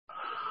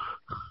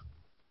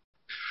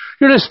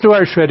You're listening to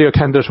Irish Radio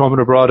Canada's Home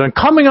and Abroad, and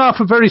coming off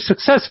a very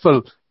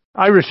successful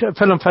Irish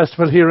Film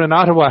Festival here in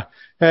Ottawa,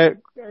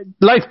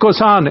 life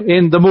goes on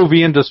in the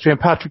movie industry, and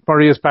Patrick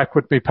Murray is back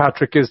with me.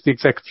 Patrick is the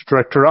Executive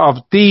Director of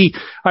the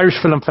Irish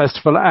Film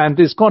Festival and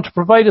is going to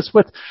provide us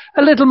with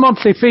a little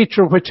monthly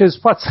feature, which is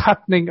what's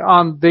happening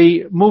on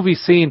the movie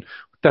scene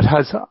that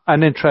has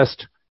an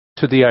interest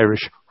to the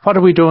Irish. What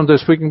are we doing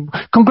this week?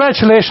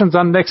 Congratulations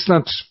on an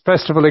excellent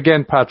festival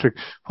again, Patrick.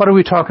 What are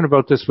we talking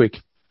about this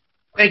week?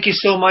 Thank you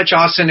so much,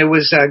 Austin. It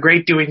was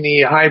great doing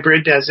the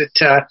hybrid, as it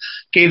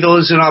gave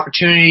those an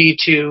opportunity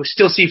to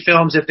still see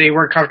films if they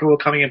weren't comfortable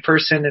coming in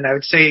person. And I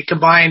would say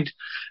combined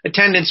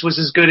attendance was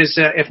as good as,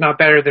 if not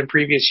better than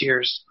previous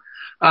years.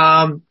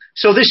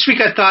 So this week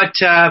I thought,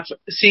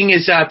 seeing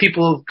as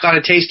people got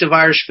a taste of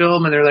Irish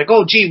film and they're like,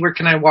 oh, gee, where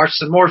can I watch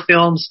some more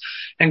films,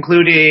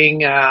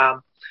 including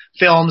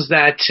films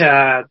that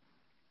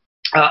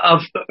of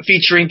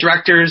featuring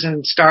directors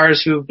and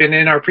stars who've been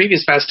in our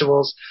previous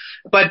festivals,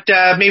 but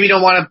maybe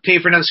don't want to pay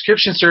for another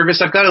subscription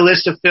service. I've got a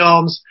list of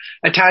films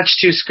attached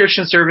to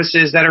subscription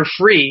services that are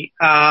free,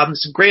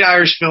 some great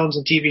Irish films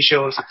and TV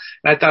shows,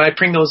 and I thought I'd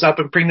bring those up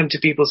and bring them to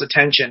people's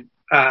attention.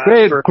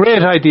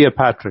 Great idea,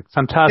 Patrick.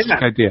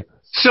 Fantastic idea.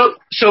 So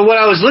what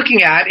I was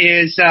looking at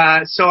is,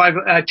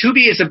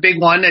 Tubi is a big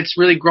one that's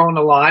really grown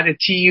a lot, at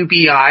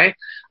TUBI.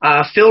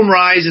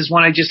 FilmRise is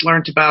one I just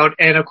learned about,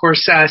 and of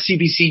course,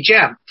 CBC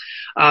Gem.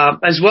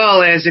 As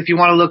well as if you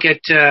want to look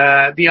at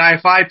the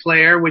IFI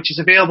player, which is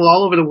available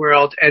all over the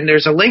world, and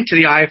there's a link to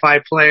the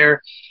IFI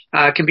player,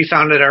 can be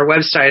found at our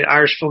website,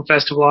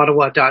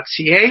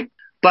 irishfilmfestivalottawa.ca.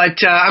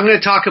 But I'm going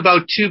to talk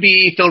about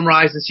Tubi,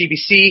 FilmRise, and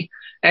CBC,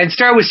 and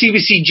start with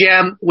CBC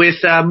Gem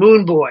with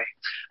Moon Boy,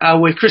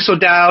 with Chris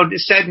O'Dowd,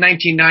 set in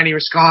 1990.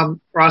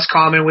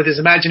 Roscommon, with his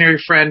imaginary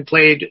friend,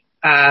 played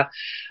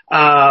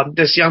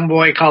this young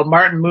boy called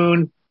Martin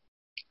Moon,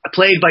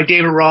 played by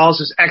David Rawls,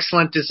 who's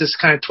excellent as this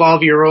kind of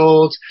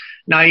 12-year-old,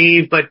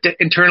 naive but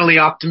internally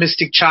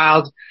optimistic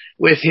child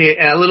with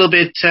a little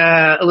bit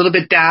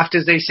daft,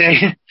 as they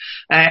say,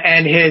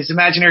 and his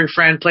imaginary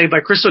friend, played by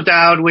Chris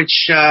O'Dowd,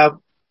 which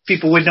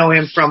people would know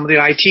him from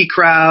the IT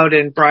Crowd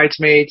and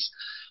Bridesmaids.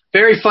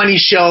 Very funny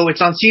show.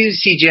 It's on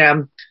CBC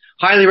Gem.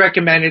 Highly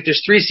recommend it.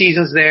 There's 3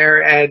 seasons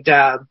there, and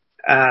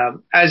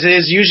as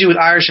is usually with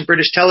Irish and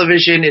British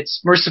television,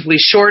 it's mercifully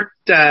short,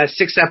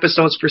 6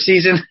 episodes per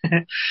season.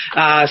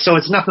 So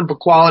it's nothing but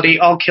quality,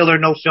 all killer,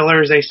 no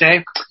filler, as they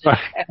say.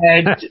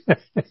 And,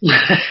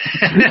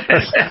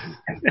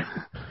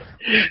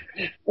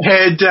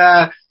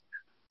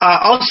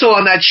 also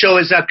on that show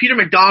is Peter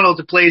McDonald,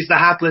 who plays the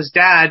hapless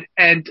dad.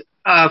 And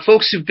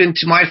folks who've been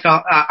to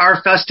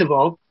our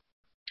festival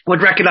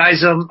would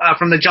recognize him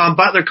from the John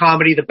Butler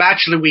comedy, The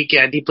Bachelor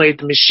Weekend. He played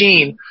the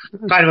Machine,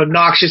 kind of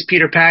obnoxious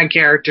Peter Pan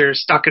character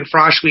stuck in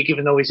Frosh Week,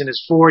 even though he's in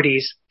his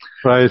 40s.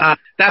 Right.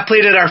 That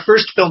played at our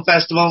first film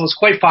festival and was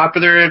quite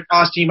popular.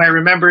 Austin, you might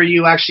remember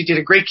you actually did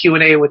a great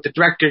Q&A with the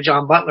director,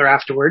 John Butler,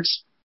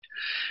 afterwards.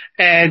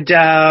 And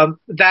that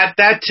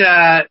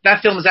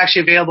film is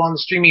actually available on the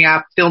streaming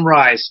app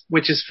FilmRise,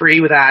 which is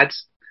free with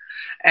ads.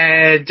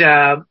 And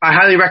I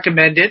highly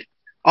recommend it.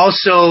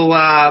 Also,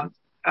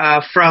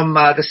 from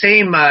the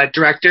same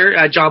director,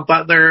 John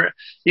Butler,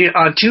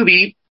 on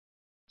Tubi,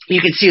 you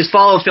can see his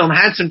follow film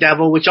Handsome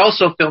Devil, which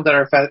also filmed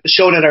at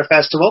showed at our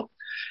festival,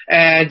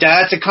 and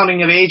that's a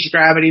coming-of-age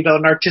dramedy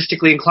about an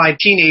artistically inclined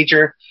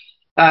teenager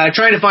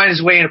trying to find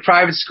his way in a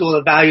private school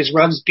that values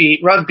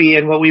rugby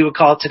and what we would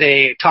call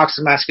today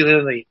toxic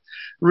masculinity.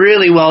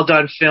 Really well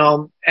done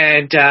film,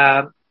 and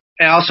it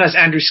also has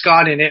Andrew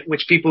Scott in it,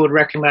 which people would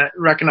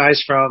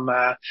recognize from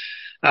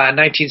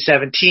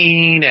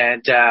 1917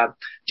 and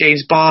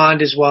James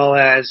Bond, as well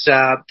as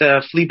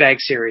the Fleabag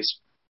series.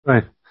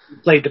 Right. He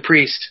played the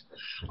priest.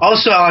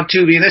 Also on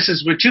Tubi, and this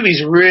is where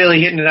Tubi's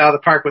really hitting it out of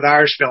the park with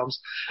Irish films.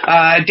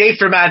 A Date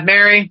for Mad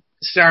Mary,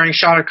 starring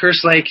Shauna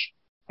Kerslake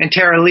and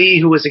Tara Lee,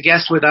 who was a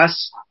guest with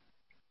us.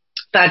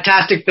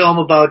 Fantastic film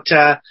about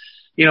a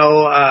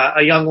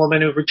young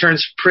woman who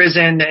returns from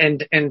prison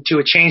and to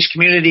a changed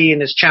community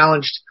and is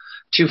challenged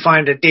to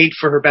find a date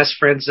for her best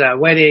friend's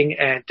wedding,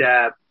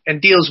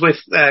 and deals with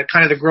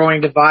kind of the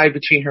growing divide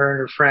between her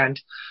and her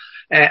friend,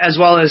 as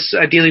well as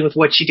dealing with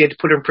what she did to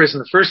put her in prison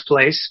in the first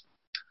place.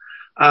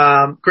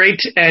 Great,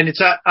 and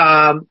it's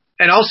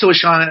and also with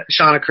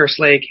Shauna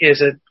Kerslake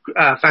is a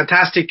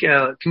fantastic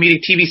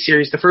comedic TV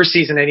series. The first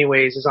season,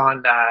 anyways, is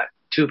on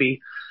Tubi,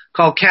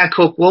 called Can't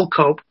Cope, Won't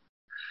Cope,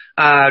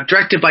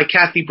 directed by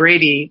Kathy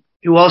Brady,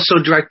 who also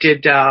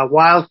directed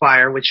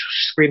Wildfire, which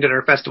screened at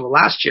our festival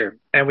last year,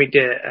 and we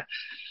did.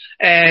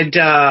 And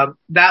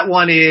that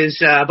one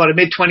is about a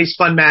mid-20s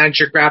fund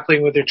manager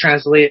grappling with her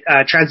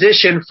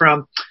transition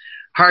from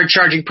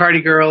hard-charging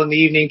party girl in the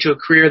evening to a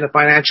career in the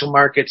financial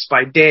markets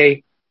by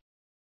day.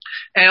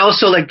 And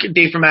also, like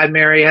Date for Mad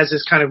Mary, has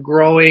this kind of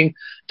growing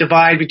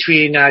divide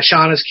between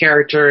Shauna's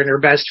character and her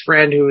best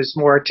friend, who is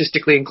more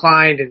artistically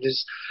inclined and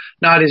is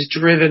not as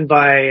driven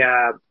by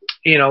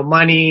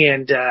money,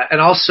 and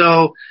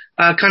also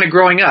kind of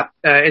growing up.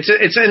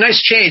 It's a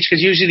nice change,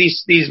 because usually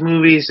these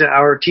movies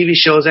or TV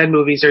shows and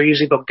movies are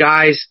usually about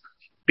guys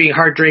being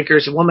hard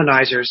drinkers and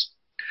womanizers.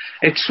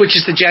 It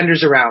switches the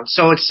genders around.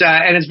 So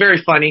and it's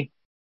very funny.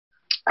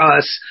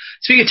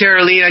 Speaking of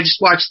Tara Lee, I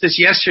just watched this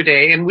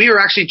yesterday, and we were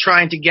actually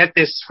trying to get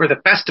this for the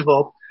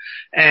festival,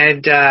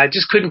 and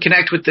just couldn't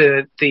connect with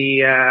the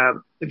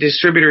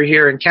distributor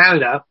here in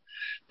Canada.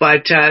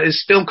 But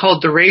this film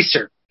called The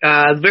Racer,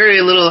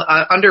 very little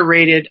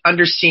underrated,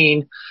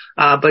 underseen,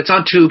 but it's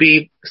on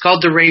Tubi. It's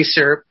called The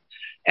Racer,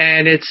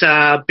 and it's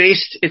a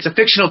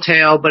fictional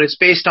tale, but it's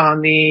based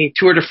on the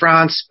Tour de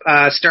France,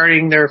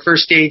 starting their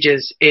first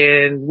stages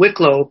in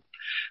Wicklow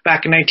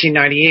back in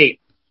 1998.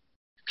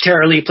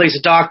 Tara Lee plays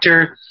a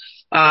doctor.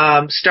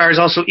 Stars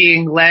also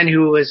Ian Glenn,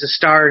 who is a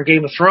star in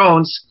Game of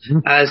Thrones,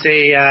 as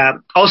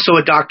also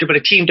a doctor, but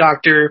a team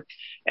doctor.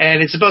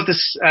 And it's about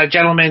this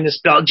gentleman,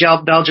 this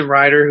Belgian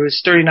rider,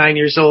 who's 39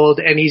 years old,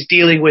 and he's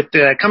dealing with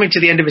coming to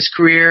the end of his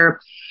career.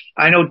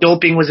 I know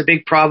doping was a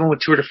big problem with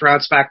Tour de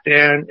France back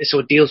then, so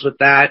it deals with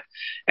that.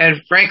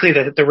 And frankly,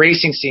 the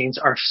racing scenes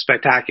are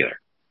spectacular.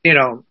 You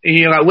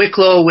got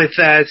Wicklow with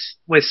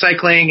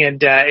cycling,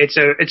 and it's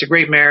a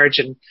great marriage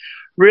and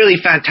really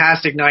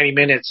fantastic 90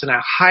 minutes, and I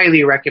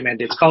highly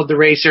recommend it. It's called The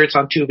Racer. It's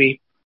on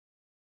Tubi.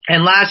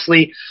 And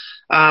lastly,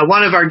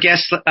 one of our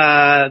guests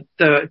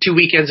the 2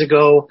 weekends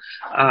ago,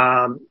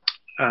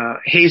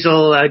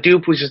 Hazel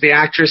Dupe, which is the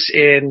actress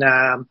in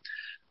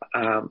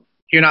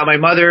You're Not My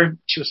Mother.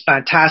 She was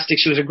fantastic.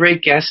 She was a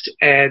great guest,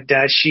 and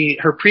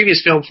her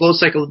previous film, Flow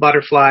Cycle the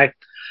Butterfly,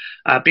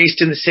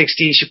 based in the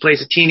 60s, she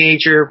plays a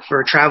teenager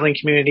for a traveling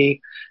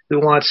community who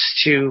wants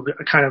to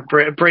kind of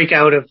break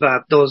out of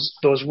those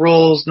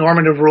roles,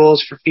 normative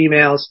roles for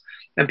females,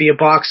 and be a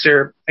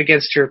boxer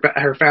against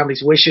her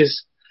family's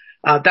wishes.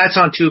 That's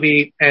on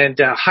Tubi, and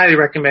highly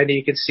recommend it.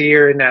 You can see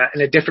her in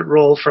a different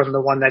role from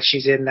the one that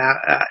she's in now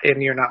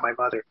in You're Not My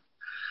Mother.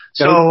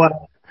 So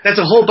that's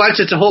a whole bunch.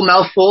 It's a whole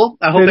mouthful.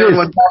 I hope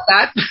everyone got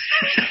that.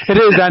 It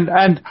is,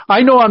 and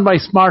I know on my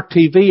smart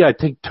TV, I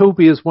think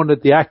Tubi is one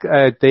of the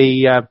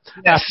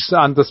apps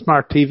on the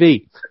smart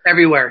TV.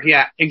 Everywhere,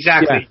 yeah,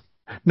 exactly. Yeah.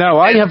 Now,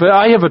 I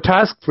have a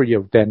task for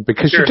you then,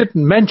 because you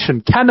didn't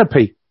mention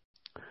Canopy.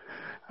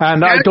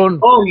 And I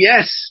don't. Oh,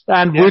 yes.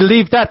 And we'll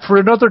leave that for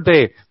another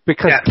day,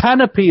 because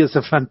Canopy is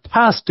a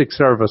fantastic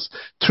service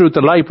through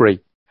the library.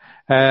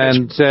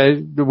 And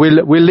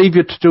we'll leave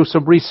you to do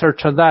some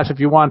research on that if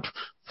you want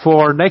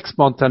for next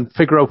month and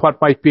figure out what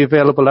might be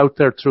available out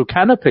there through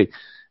Canopy.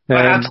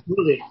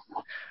 Absolutely.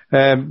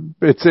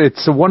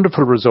 It's a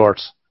wonderful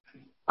resource.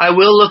 I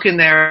will look in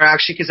there,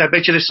 actually, because I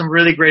bet you there's some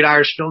really great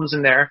Irish films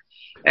in there.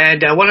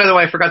 And one other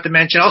one I forgot to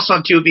mention, also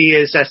on Tubi,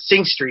 is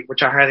Sing Street,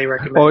 which I highly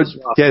recommend as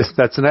well. Yes,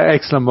 that's an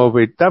excellent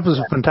movie. That was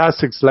a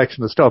fantastic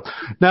selection of stuff.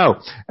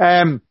 Now,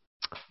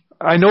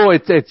 I know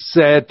it's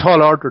a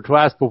tall order to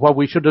ask, but what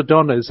we should have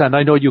done is, and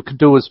I know you can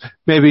do, is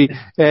maybe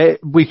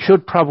we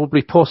should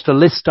probably post a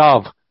list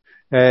of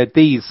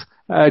these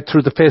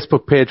through the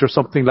Facebook page or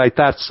something like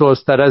that, so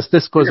as that as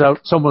this goes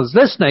out, someone's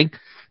listening,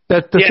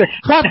 that say,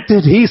 what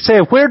did he say?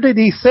 Where did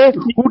he say?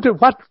 Who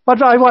did what?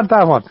 I want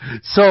that one.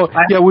 So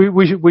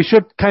we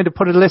should kind of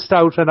put a list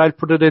out, and I'll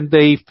put it in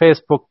the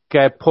Facebook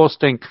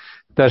posting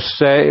that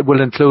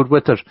will include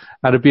with it,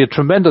 and it'd be a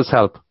tremendous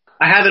help.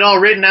 I have it all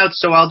written out,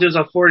 so I'll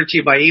forward it to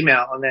you by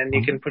email, and then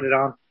you can put it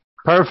on.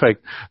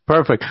 Perfect.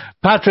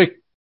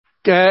 Patrick,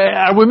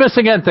 are we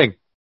missing anything?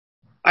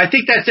 I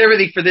think that's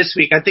everything for this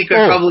week. I think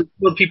I probably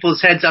put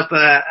people's heads up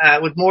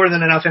with more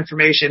than enough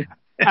information.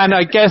 And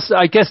I guess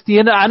the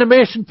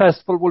Animation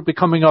Festival will be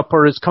coming up,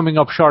 or is coming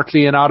up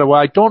shortly in Ottawa.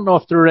 I don't know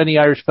if there are any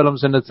Irish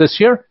films in it this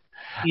year.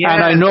 Yeah.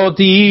 And I know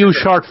the EU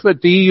Short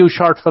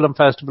Film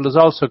Festival is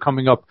also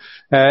coming up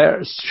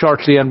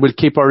shortly, and we'll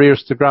keep our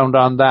ears to the ground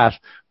on that.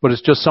 But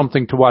it's just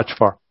something to watch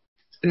for.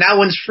 And that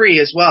one's free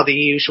as well, the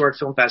EU Short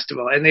Film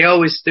Festival. And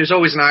there's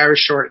always an Irish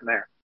short in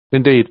there.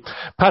 Indeed.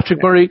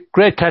 Patrick Murray,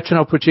 great catching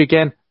up with you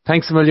again.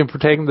 Thanks a million for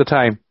taking the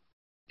time.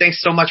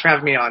 Thanks so much for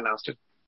having me on, Alistair.